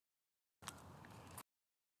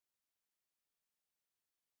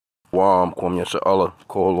Wam, Kwam Yasha Allah,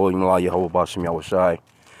 Kolo Imla Yahweh Bashim Yahweh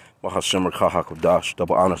Mahashimmer Kahakodash.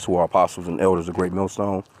 Double honors to our apostles and elders of Great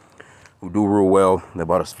Millstone who do rule well. They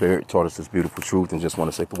by the Spirit taught us this beautiful truth, and just want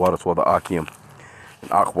to say the water to all the H.I.M and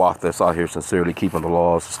Akhwath that's out here sincerely keeping the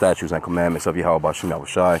laws, statutes, and commandments of Yahweh Bashim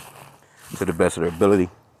Yahweh to the best of their ability.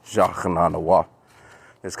 Jachanana Wa.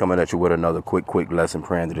 It's coming at you with another quick lesson,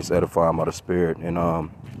 praying that it's edifying by the Spirit. And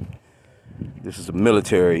this is a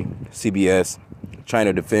military CBS.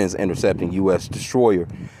 China defends intercepting U.S. destroyer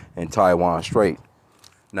in Taiwan Strait.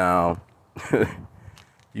 Now,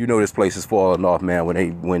 you know this place is falling off, man.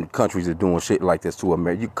 When countries are doing shit like this to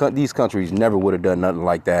America, these countries never would have done nothing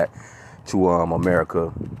like that to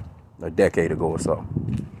America a decade ago or so,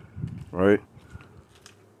 right?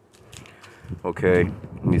 Okay,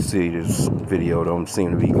 let me see. This video don't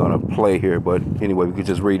seem to be gonna play here, but anyway, we could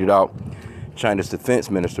just read it out. China's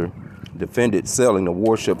defense minister defended sailing the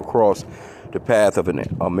warship across the path of an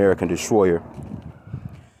American destroyer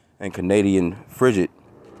and Canadian frigate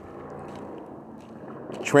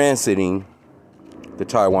transiting the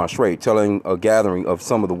Taiwan Strait, telling a gathering of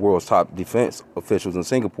some of the world's top defense officials in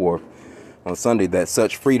Singapore on Sunday that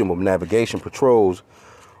such freedom of navigation patrols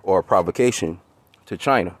are a provocation to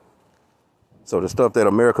China. So the stuff that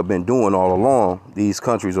America been doing all along, these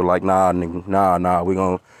countries are like, nah, you're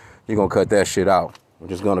gonna cut that shit out.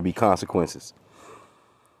 There's gonna be consequences.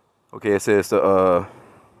 Okay, it says the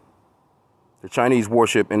Chinese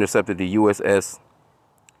warship intercepted the USS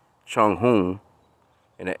Chung-Hoon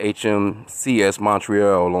and the HMCS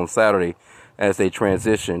Montreal on Saturday as they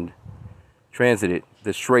transited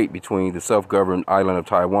the strait between the self-governed island of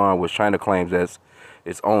Taiwan, which China claims as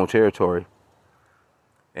its own territory,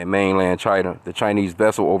 and mainland China. The Chinese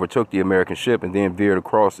vessel overtook the American ship and then veered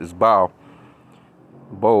across its bow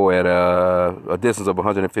at a distance of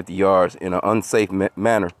 150 yards in an unsafe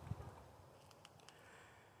manner.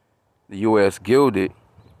 The U.S.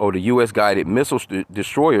 guided missile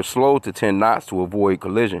destroyer slowed to 10 knots to avoid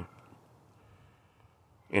collision.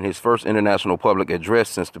 In his first international public address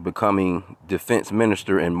since becoming defense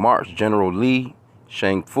minister in March, General Li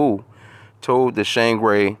Shangfu told the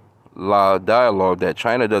Shangri-La Dialogue that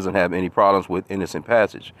China doesn't have any problems with innocent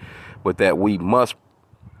passage, but that we must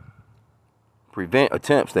prevent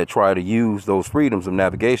attempts that try to use those freedoms of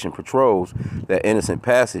navigation patrols, that innocent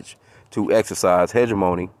passage, to exercise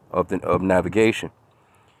hegemony of navigation.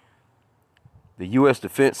 The U.S.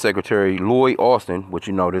 Defense Secretary Lloyd Austin, which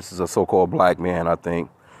you know this is a so-called black man, I think,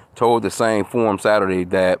 told the same forum Saturday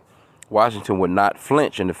that Washington would not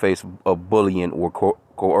flinch in the face of bullying or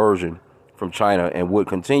coercion from China and would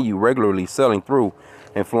continue regularly sailing through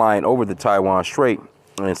and flying over the Taiwan Strait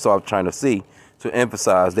and South China Sea to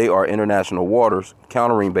emphasize they are international waters,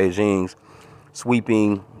 countering Beijing's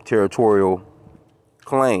sweeping territorial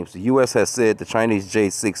claims. The U.S. has said the Chinese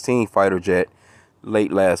J-16 fighter jet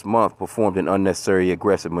late last month performed an unnecessary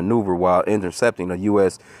aggressive maneuver while intercepting a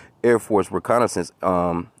U.S. Air Force reconnaissance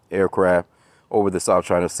aircraft over the South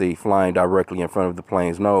China Sea, flying directly in front of the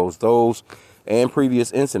plane's nose. Those and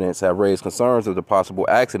previous incidents have raised concerns of the possible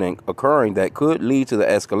accident occurring that could lead to the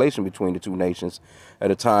escalation between the two nations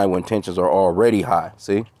at a time when tensions are already high.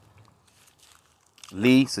 See?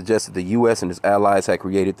 Lee suggested the U.S. and its allies had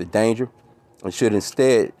created the danger and should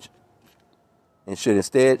instead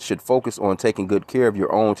focus on taking good care of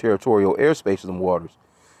your own territorial airspaces and waters.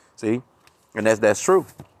 See? And that's true.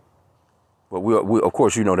 But we of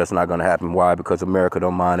course, you know that's not going to happen. Why? Because America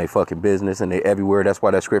don't mind their fucking business and they everywhere. That's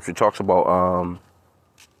why that scripture talks about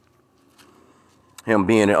him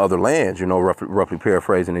being in other lands, you know, roughly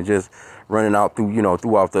paraphrasing, and just running out through, you know,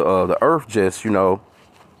 throughout the earth, just, you know,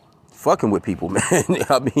 fucking with people, man.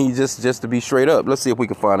 I mean, just to be straight up. Let's see if we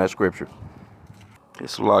can find that scripture.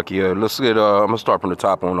 It's lucky. Let's get. I'm gonna start from the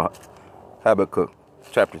top on Habakkuk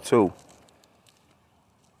chapter 2,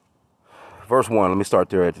 verse 1. Let me start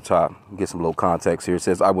there at the top. Get some little context here. It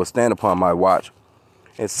says, "I will stand upon my watch,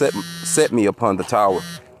 and set me upon the tower,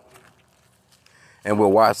 and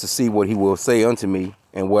will watch to see what he will say unto me,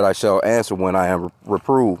 and what I shall answer when I am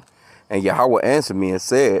reproved. And Yahweh answered me and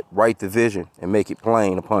said, Write the vision and make it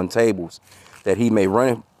plain upon tables, that he may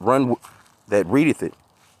run that readeth it.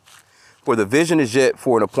 For the vision is yet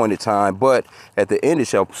for an appointed time, but at the end it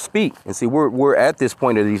shall speak." And see, we're at this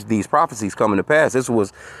point of these prophecies coming to pass. This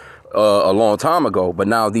was a long time ago, but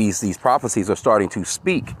now these prophecies are starting to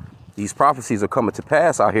speak. These prophecies are coming to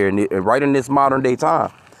pass out here, right in this modern day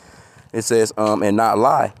time. It says, and not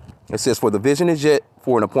lie. It says, "For the vision is yet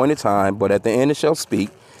for an appointed time, but at the end it shall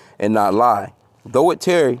speak and not lie. Though it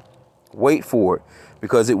tarry, wait for it,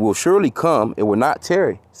 because it will surely come. It will not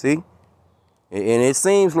tarry." See? And it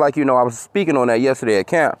seems like, you know, I was speaking on that yesterday at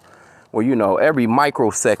camp, or, you know, every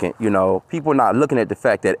microsecond, you know, people not looking at the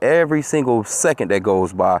fact that every single second that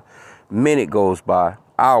goes by, minute goes by,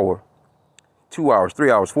 hour, 2 hours,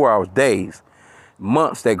 3 hours, 4 hours, days,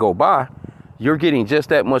 months that go by, you're getting just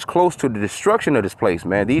that much close to the destruction of this place,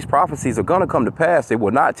 man. These prophecies are going to come to pass. They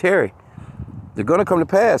will not tarry. They're going to come to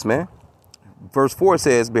pass, man. Verse 4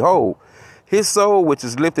 says, behold, his soul which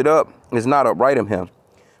is lifted up is not upright in him,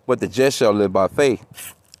 but the just shall live by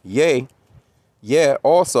faith. Yea,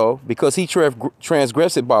 also, because he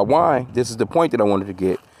transgressed by wine, this is the point that I wanted to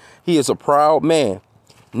get, he is a proud man,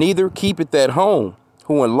 neither keepeth at home,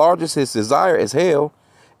 who enlarges his desire as hell,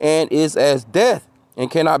 and is as death,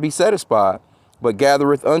 and cannot be satisfied, but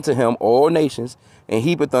gathereth unto him all nations, and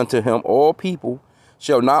heapeth unto him all people.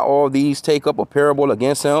 Shall not all these take up a parable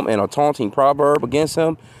against him, and a taunting proverb against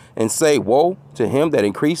him, and say, woe to him that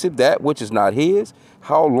increaseth that which is not his?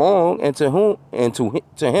 How long, and to whom, and to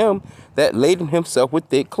him that laden himself with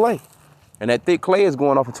thick clay? And that thick clay is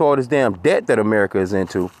going off into all this damn debt that America is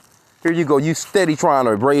into. Here you go, you steady trying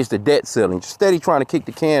to raise the debt ceiling, steady trying to kick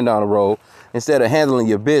the can down the road instead of handling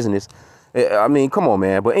your business. I mean, come on,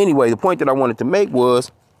 man. But anyway, the point that I wanted to make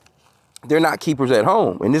was they're not keepers at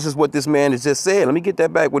home. And this is what this man has just said. Let me get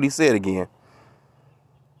that back, what he said again.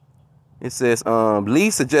 It says, Lee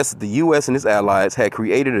suggested the U.S. and its allies had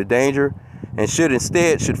created a danger and should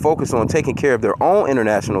focus on taking care of their own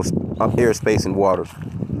international airspace and waters,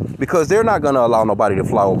 because they're not going to allow nobody to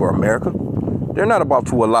fly over America. They're not about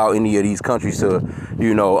to allow any of these countries to,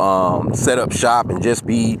 you know, set up shop and just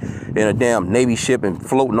be in a damn Navy ship and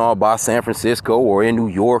floating all by San Francisco or in New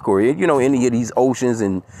York or, you know, any of these oceans,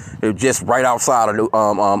 and they're just right outside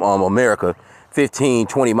of America, 15,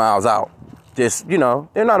 20 miles out. Just, you know,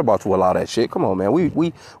 they're not about to allow that shit. Come on, man.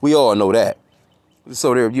 We all know that.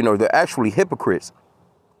 So they're, you know, they're actually hypocrites.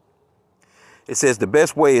 It says the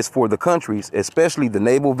best way is for the countries, especially the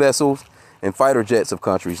naval vessels and fighter jets of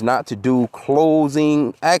countries, not to do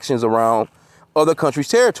closing actions around other countries'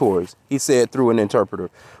 territories, he said through an interpreter.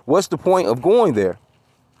 What's the point of going there?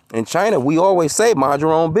 In China, we always say, mind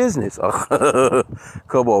your own business.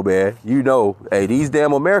 Come on, man. You know, hey, these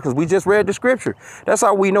damn Americans, we just read the scripture. That's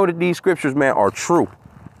how we know that these scriptures, man, are true.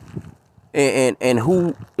 And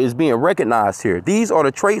who is being recognized here? These are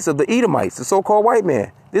the traits of the Edomites, the so-called white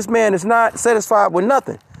man. This man is not satisfied with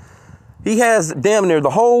nothing. He has damn near the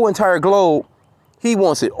whole entire globe. He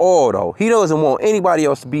wants it all, though. He doesn't want anybody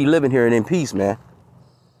else to be living here and in peace, man.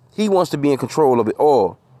 He wants to be in control of it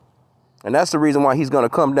all. And that's the reason why he's going to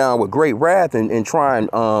come down with great wrath and try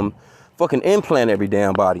and fucking implant every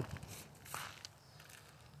damn body.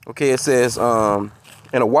 Okay, it says,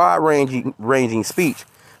 in a wide-ranging speech,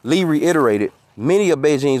 Lee reiterated many of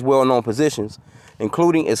Beijing's well-known positions,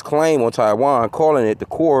 including its claim on Taiwan, calling it the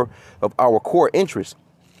core of our core interests.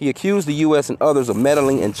 He accused the U.S. and others of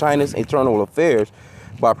meddling in China's internal affairs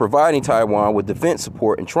by providing Taiwan with defense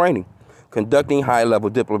support and training, conducting high-level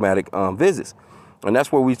diplomatic visits. And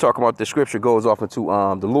that's where we talk about the scripture goes off into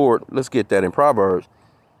the Lord. Let's get that in Proverbs.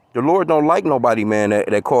 The Lord don't like nobody, man,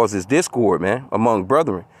 that causes discord, man, among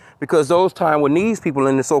brethren. Because those Taiwanese people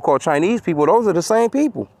and the so-called Chinese people, those are the same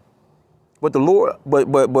people. But the Lord,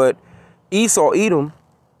 but Esau, Edom,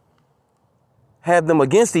 had them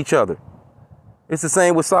against each other. It's the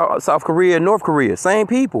same with South Korea and North Korea, same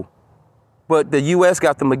people. But the U.S.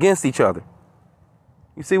 got them against each other.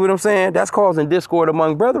 You see what I'm saying? That's causing discord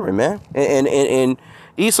among brethren, man. And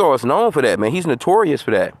Esau is known for that, man. He's notorious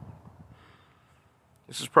for that.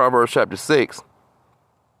 This is Proverbs chapter 6.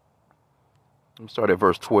 Let me start at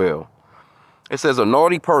verse 12. It says, a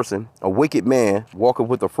naughty person, a wicked man, walketh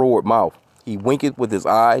with a froward mouth. He winketh with his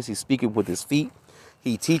eyes, he speaketh with his feet,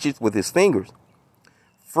 he teacheth with his fingers.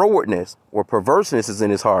 Frowardness or perverseness is in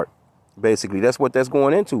his heart. Basically, that's what that's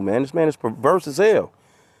going into, man. This man is perverse as hell.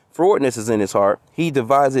 Frowardness is in his heart. He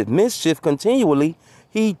deviseth mischief continually.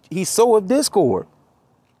 He soweth discord.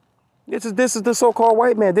 This is the so-called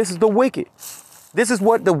white man. This is the wicked. This is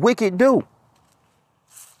what the wicked do.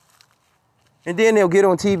 And then they'll get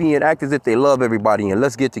on TV and act as if they love everybody and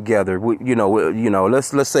let's get together.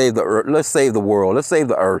 Let's save the earth. Let's save the world. Let's save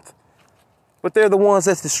the earth. But they're the ones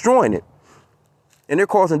that's destroying it. And they're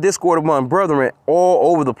causing discord among brethren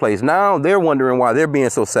all over the place. Now they're wondering why they're being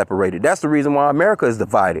so separated. That's the reason why America is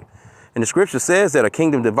divided. And the scripture says that a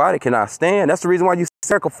kingdom divided cannot stand. That's the reason why you see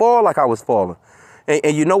America fall like I was falling.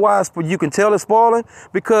 And you know why you can tell it's falling?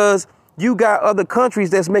 Because you got other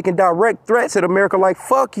countries that's making direct threats at America like,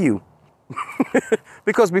 fuck you.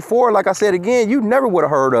 Because before, like I said again, you never would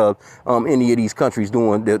have heard of any of these countries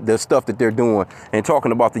doing the stuff that they're doing and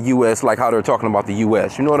talking about the U.S. like how they're talking about the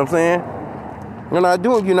U.S. You know what I'm saying? They're not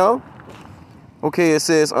doing, you know. Okay, it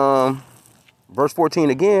says, verse 14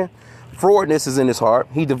 again, Forwardness is in his heart.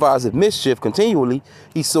 He deviseth mischief continually.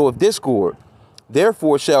 He soweth discord.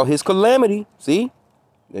 Therefore shall his calamity, see,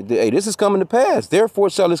 hey, this is coming to pass.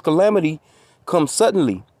 Therefore shall his calamity come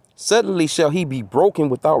suddenly. Suddenly shall he be broken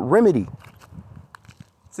without remedy.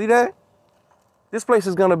 See that? This place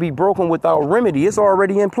is going to be broken without remedy. It's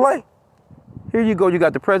already in play. Here you go. You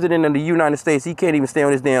got the president of the United States. He can't even stay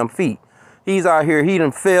on his damn feet. He's out here. He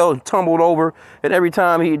done fell and tumbled over. And every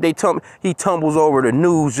time he tumbles over, the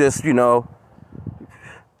news just, you know,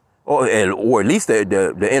 or at least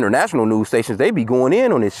the international news stations, they be going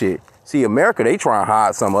in on this shit. See, America, they try and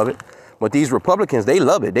hide some of it. But these Republicans, they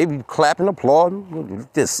love it. They be clapping, applauding.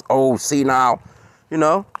 This old senile, you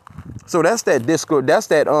know. So that's that discord. That's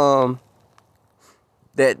that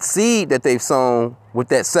that seed that they've sown with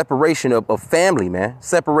that separation of family, man.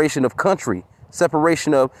 Separation of country.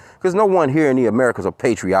 Separation of, because no one here in the Americas are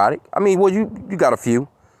patriotic. I mean, well, you got a few.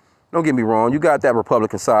 Don't get me wrong. You got that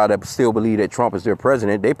Republican side that still believe that Trump is their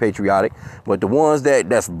president. They patriotic. But the ones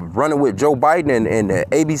that's running with Joe Biden and the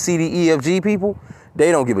ABCDEFG people,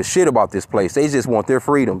 they don't give a shit about this place. They just want their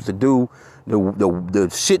freedoms to do the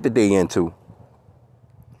shit that they into.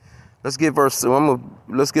 Let's get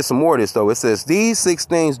let's get some more of this though. It says, these 6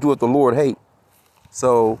 things doeth the Lord hate.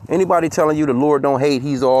 So anybody telling you the Lord don't hate,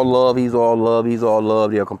 he's all love, he's all love, he's all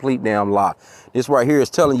love, they're a complete damn lie. This right here is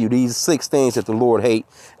telling you these 6 things that the Lord hate.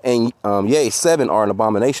 And yea, 7 are an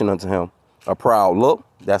abomination unto him. A proud look,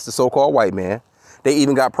 that's the so-called white man. They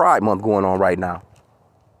even got Pride Month going on right now.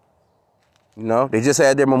 You know, they just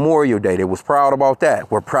had their Memorial Day. They was proud about that.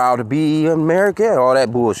 We're proud to be America, all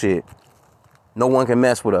that bullshit. No one can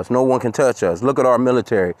mess with us. No one can touch us. Look at our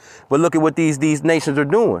military. But look at what these nations are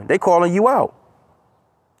doing. They calling you out.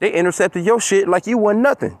 They intercepted your shit like you wasn't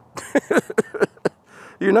nothing.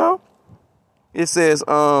 You know? It says,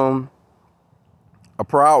 a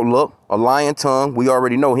proud look, a lying tongue. We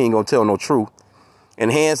already know he ain't gonna tell no truth. And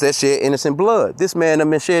hands that shed innocent blood. This man done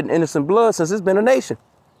been shedding innocent blood since it's been a nation.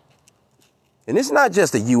 And it's not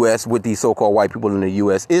just the U.S. with these so-called white people in the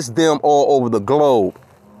U.S. It's them all over the globe.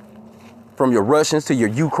 From your Russians to your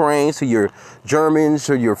Ukrainians to your Germans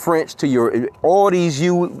to your French to your all these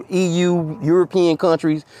EU European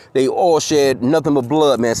countries, they all shed nothing but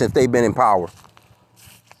blood, man, since they've been in power.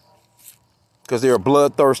 Because they're a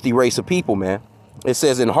bloodthirsty race of people, man. It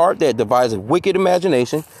says in heart that devises wicked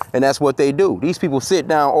imagination, and that's what they do. These people sit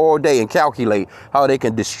down all day and calculate how they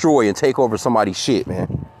can destroy and take over somebody's shit,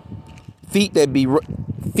 man. Feet that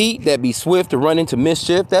be swift to run into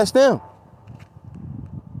mischief, that's them.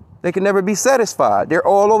 They can never be satisfied. They're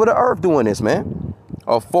all over the earth doing this, man.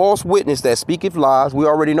 A false witness that speaketh lies. We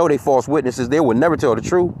already know they false witnesses. They will never tell the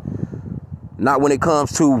truth. Not when it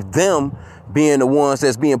comes to them being the ones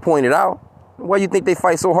that's being pointed out. Why do you think they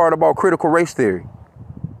fight so hard about critical race theory?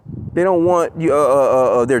 They don't want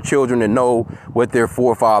their children to know what their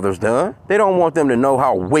forefathers done. They don't want them to know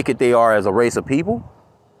how wicked they are as a race of people.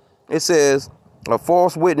 It says, a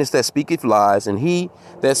false witness that speaketh lies, and he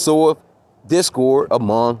that soweth discord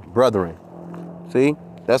among brethren. See,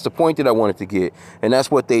 that's the point that I wanted to get. And that's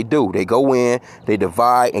what they do. They go in, they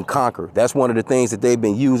divide and conquer. That's one of the things that they've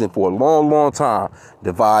been using for a long, long time.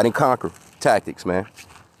 Divide and conquer tactics, man.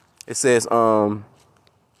 It says, what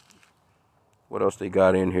else they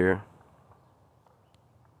got in here?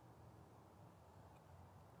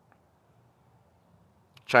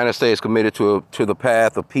 China stays committed to the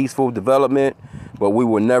path of peaceful development, but we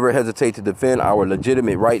will never hesitate to defend our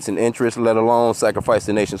legitimate rights and interests, let alone sacrifice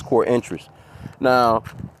the nation's core interests. Now,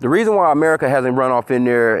 the reason why America hasn't run off in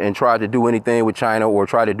there and tried to do anything with China or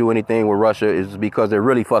try to do anything with Russia is because they're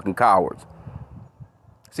really fucking cowards.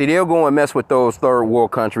 See, they'll go and mess with those third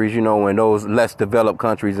world countries, you know, and those less developed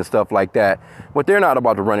countries and stuff like that. But they're not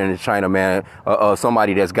about to run into China, man.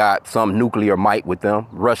 Somebody that's got some nuclear might with them.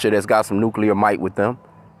 Russia that's got some nuclear might with them.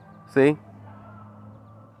 See?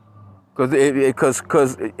 Because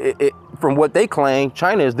from what they claim,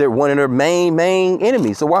 China is one of their main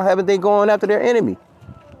enemies. So why haven't they gone after their enemy?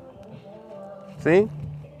 See?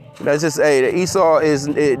 That's just, hey, Esau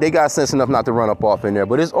they got sense enough not to run up off in there.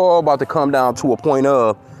 But it's all about to come down to a point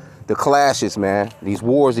of the clashes, man. These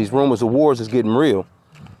wars, these rumors of wars is getting real.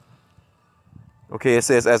 Okay, it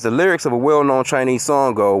says, as the lyrics of a well-known Chinese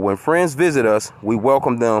song go, when friends visit us, we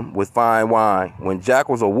welcome them with fine wine. When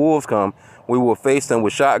jackals or wolves come, we will face them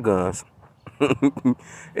with shotguns.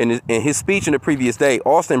 In his speech in the previous day,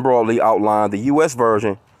 Austin broadly outlined the U.S.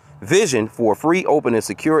 vision for a free, open, and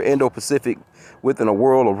secure Indo-Pacific within a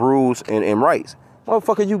world of rules and rights.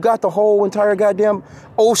 Motherfucker, you got the whole entire goddamn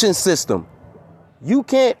ocean system. You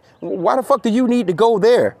can't, why the fuck do you need to go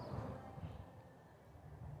there?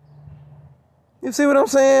 You see what I'm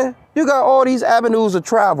saying? You got all these avenues of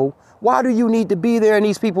travel Why do you need to be there in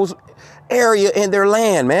these people's area and their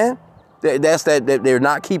land, man? That they're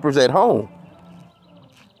not keepers at home.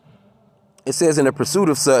 It says in the pursuit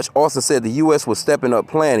of such, Austin said the U.S. was stepping up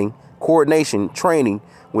planning, coordination, training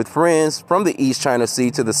with friends from the East China Sea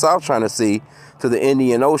to the South China Sea to the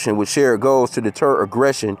Indian Ocean with shared goals to deter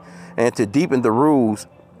aggression and to deepen the rules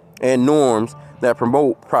and norms that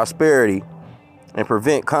promote prosperity and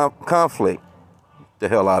prevent conflict. The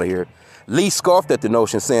hell out of here. Lee scoffed at the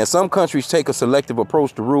notion, saying some countries take a selective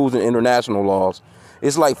approach to rules and international laws.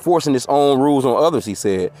 It's like forcing its own rules on others, he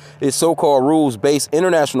said. Its so-called rules-based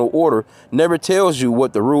international order never tells you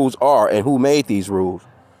what the rules are and who made these rules.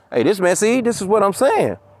 Hey, this man, see, this is what I'm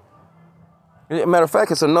saying. Matter of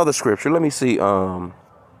fact, it's another scripture. Let me see.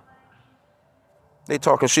 They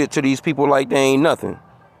talking shit to these people like they ain't nothing.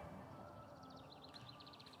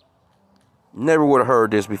 Never would have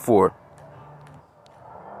heard this before.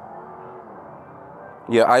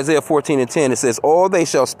 Yeah, Isaiah 14:10, it says, all they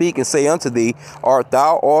shall speak and say unto thee, art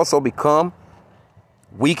thou also become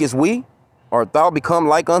weak as we? Art thou become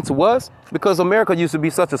like unto us? Because America used to be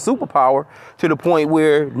such a superpower to the point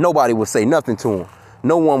where nobody would say nothing to them.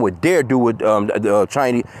 No one would dare do what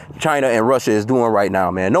China and Russia is doing right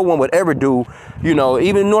now, man. No one would ever do, you know,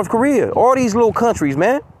 even North Korea. All these little countries,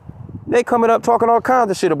 man. They coming up talking all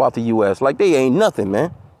kinds of shit about the U.S. like they ain't nothing,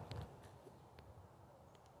 man.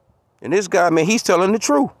 And this guy, man, he's telling the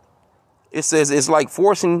truth. It says it's like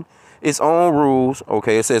forcing its own rules.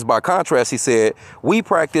 Okay, it says, by contrast, he said, we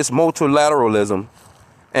practice multilateralism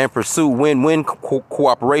and pursue win-win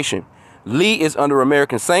cooperation. Lee is under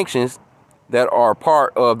American sanctions that are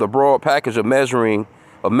part of the broad package of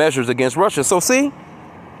measures against Russia. So see,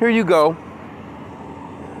 here you go.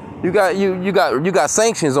 You got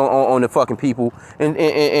sanctions on the fucking people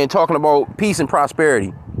and talking about peace and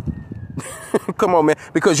prosperity. Come on, man.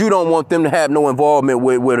 Because you don't want them to have no involvement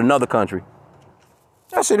with another country.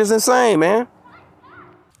 That shit is insane, man.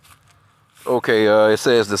 Okay, it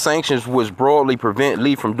says the sanctions which broadly prevent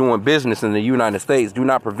Lee from doing business in the United States do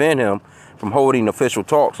not prevent him from holding official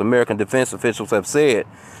talks, American defense officials have said.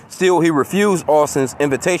 Still, he refused Austin's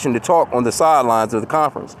invitation to talk on the sidelines of the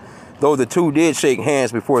conference, though the two did shake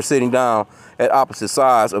hands before sitting down at opposite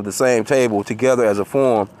sides of the same table together as a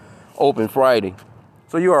forum open Friday.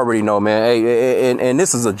 So you already know, man. Hey, and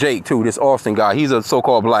this is a Jake, too, this Austin guy. He's a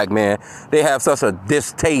so-called black man. They have such a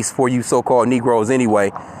distaste for you so-called Negroes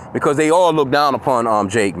anyway, because they all look down upon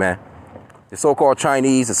Jake, man. The so-called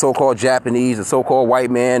Chinese, the so-called Japanese, the so-called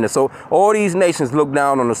white man, all these nations look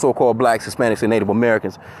down on the so-called blacks, Hispanics, and Native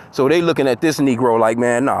Americans. So they looking at this Negro like,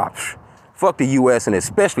 man, nah, fuck the U.S. and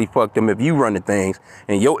especially fuck them if you run the things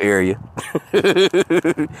in your area.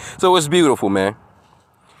 So it's beautiful, man.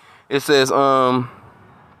 It says,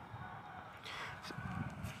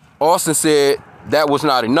 Austin said that was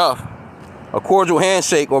not enough. A cordial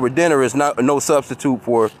handshake over dinner is no substitute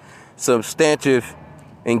for substantive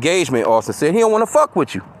engagement, Austin said. He don't want to fuck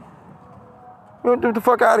with you. Get the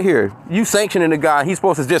fuck out of here. You sanctioning the guy. He's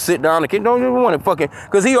supposed to just sit down and kick. Don't even want to fucking,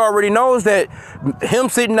 because he already knows that him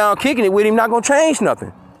sitting down kicking it with him not going to change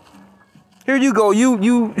nothing. Here you go.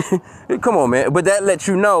 You come on, man. But that lets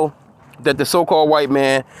you know that the so-called white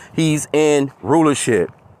man, he's in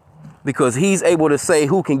rulership. Because he's able to say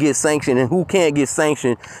who can get sanctioned and who can't get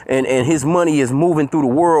sanctioned. And his money is moving through the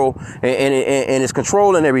world and it's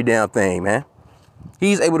controlling every damn thing, man.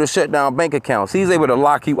 He's able to shut down bank accounts. He's able to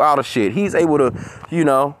lock you out of shit. He's able to, you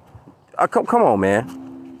know, come on,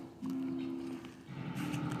 man.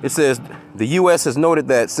 It says the U.S. has noted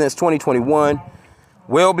that since 2021,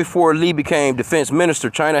 well before Lee became defense minister,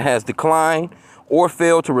 China has declined or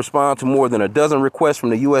failed to respond to more than a dozen requests from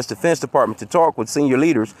the U.S. Defense Department to talk with senior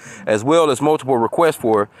leaders, as well as multiple requests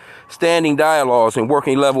for standing dialogues and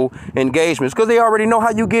working level engagements, because they already know how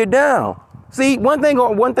you get down. See, one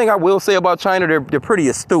thing I will say about China, they're pretty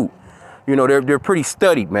astute. You know, they're pretty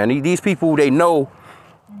studied, man. These people, they know,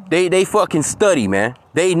 they fucking study, man.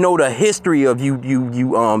 They know the history of you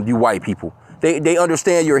white people. They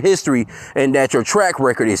understand your history and that your track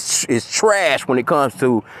record is trash when it comes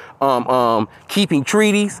to keeping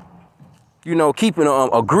treaties, you know, keeping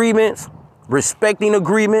agreements, respecting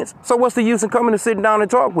agreements. So what's the use in coming and sitting down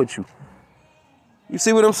and talk with you? You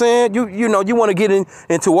see what I'm saying? You know, you want to get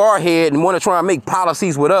into our head and want to try and make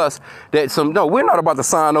policies with us that no, we're not about to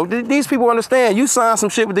sign no. These people understand. You sign some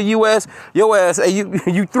shit with the U.S., your ass, hey,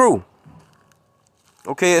 you through.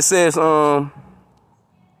 Okay, it says,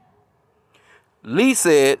 Lee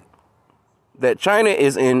said that China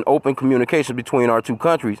is in open communication between our two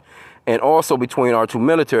countries and also between our two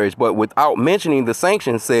militaries, but without mentioning the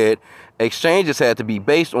sanctions, said exchanges had to be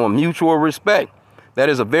based on mutual respect. That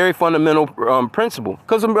is a very fundamental principle,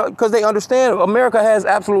 because they understand America has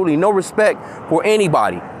absolutely no respect for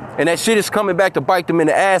anybody. And that shit is coming back to bite them in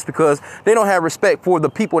the ass, because they don't have respect for the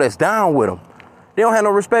people that's down with them. They don't have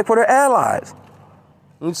no respect for their allies.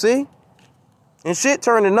 You see? And shit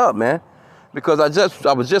turning up, man. Because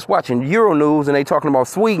I was just watching Euro News, and they talking about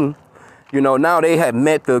Sweden. You know, now they have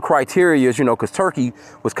met the criteria, you know, because Turkey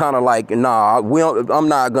was kind of like, nah, I'm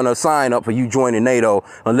not going to sign up for you joining NATO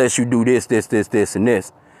unless you do this, and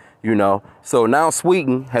this, you know. So now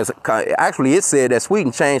Sweden has, actually it said that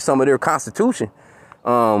Sweden changed some of their constitution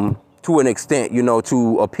to an extent, you know,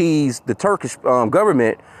 to appease the Turkish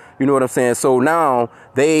government, you know what I'm saying? So now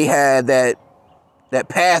they had that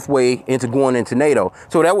pathway into going into NATO.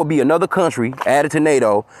 So that would be another country added to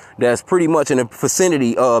NATO that's pretty much in the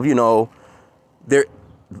vicinity of, you know, they're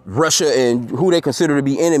Russia and who they consider to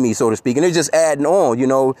be enemies, so to speak. And they're just adding on, you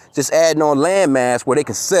know, just adding on landmass where they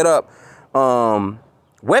can set up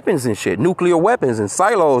weapons and shit, nuclear weapons and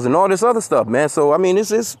silos and all this other stuff, man. So, I mean,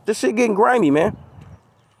 this shit getting grimy, man.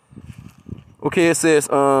 Okay, it says,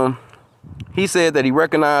 he said that he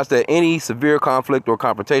recognized that any severe conflict or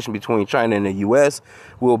confrontation between China and the U.S.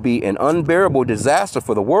 will be an unbearable disaster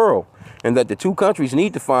for the world, and that the two countries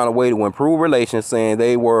need to find a way to improve relations, saying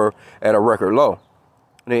they were at a record low.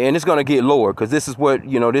 And it's going to get lower, because this is what,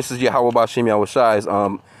 you know, this is Yahweh Bashim Yahushai's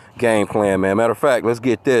game plan, man. Matter of fact, let's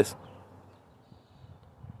get this.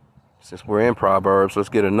 Since we're in Proverbs, let's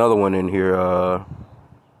get another one in here. What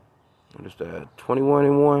is that?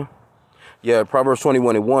 21:1? Yeah, Proverbs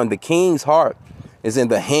 21:1. The king's heart is in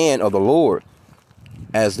the hand of the Lord.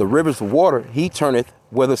 As the rivers of water, he turneth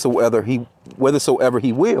whithersoever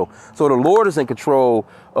he will. So the Lord is in control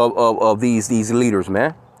of these leaders,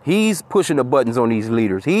 man. He's pushing the buttons on these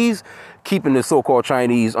leaders. He's keeping the so-called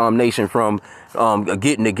Chinese nation from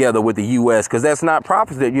getting together with the U.S. because that's not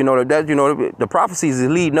prophecy. You know the prophecies is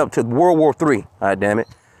leading up to World War III. God damn it,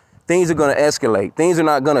 things are going to escalate. Things are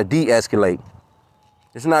not going to de-escalate.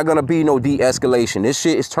 It's not going to be no de-escalation. This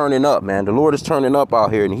shit is turning up, man. The Lord is turning up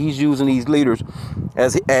out here, and he's using these leaders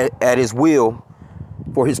at his will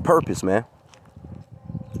for his purpose, man.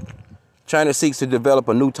 China seeks to develop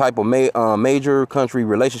a new type of major country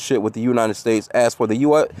relationship with the United States. As for the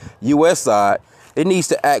U.S. side, it needs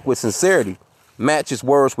to act with sincerity, match its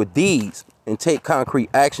words with deeds, and take concrete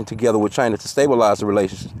action together with China to stabilize the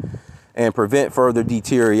relationship and prevent further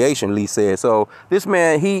deterioration, Lee said. So this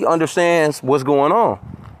man, he understands what's going on.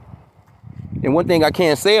 And one thing I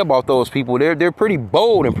can't say about those people, they're pretty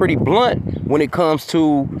bold and pretty blunt when it comes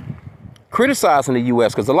to criticizing the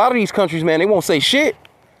U.S. Because a lot of these countries, man, they won't say shit.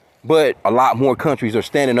 But a lot more countries are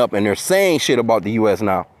standing up and they're saying shit about the U.S.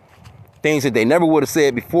 now. Things that they never would have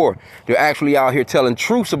said before. They're actually out here telling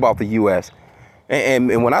truths about the U.S.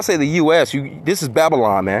 And when I say the U.S., this is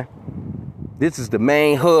Babylon, man. This is the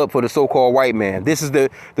main hub for the so-called white man. This is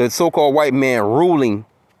the so-called white man ruling.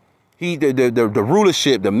 The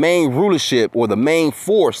rulership, the main rulership or the main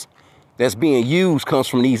force that's being used comes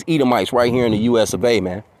from these Edomites right here in the U.S. of A.,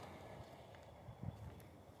 man.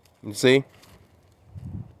 You see?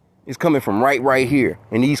 It's coming from right here.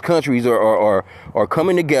 And these countries are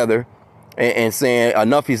coming together and saying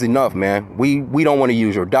enough is enough, man. We don't want to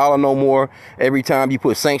use your dollar no more. Every time you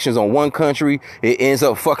put sanctions on one country, it ends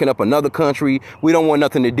up fucking up another country. We don't want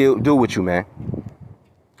nothing to do with you, man.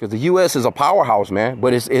 Because the U.S. is a powerhouse, man.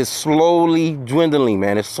 But it's slowly dwindling,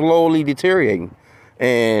 man. It's slowly deteriorating.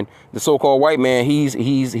 And the so-called white man,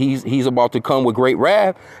 he's about to come with great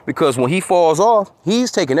wrath, because when he falls off,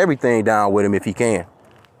 he's taking everything down with him if he can.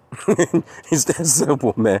 It's that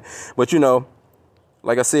simple, man. But, you know,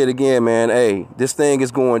 like I said again, man, hey, this thing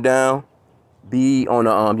is going down. Be on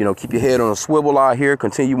the, keep your head on a swivel out here.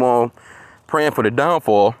 Continue on praying for the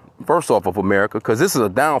downfall, first off, of America, because this is a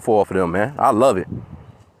downfall for them, man. I love it.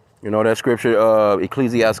 You know, that scripture,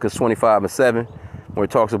 Ecclesiastes 25:7, where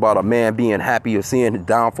it talks about a man being happy of seeing the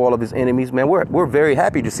downfall of his enemies, man. We're very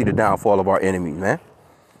happy to see the downfall of our enemies, man.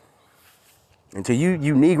 And to you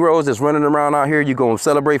Negroes that's running around out here, you going to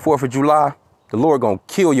celebrate 4th of July, the Lord going to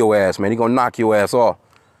kill your ass, man. He going to knock your ass off.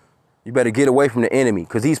 You better get away from the enemy,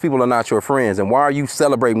 because these people are not your friends. And why are you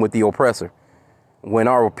celebrating with the oppressor when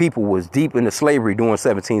our people was deep into slavery during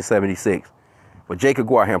 1776? But Jacob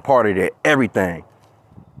go out here and partied at everything.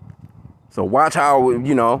 So watch how,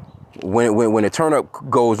 you know, when the turn up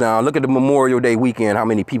goes down, look at the Memorial Day weekend, how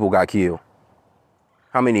many people got killed.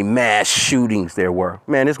 How many mass shootings there were.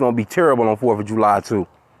 Man, it's going to be terrible on 4th of July, too.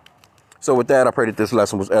 So with that, I pray that this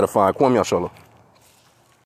lesson was edifying. Kwam Yashala.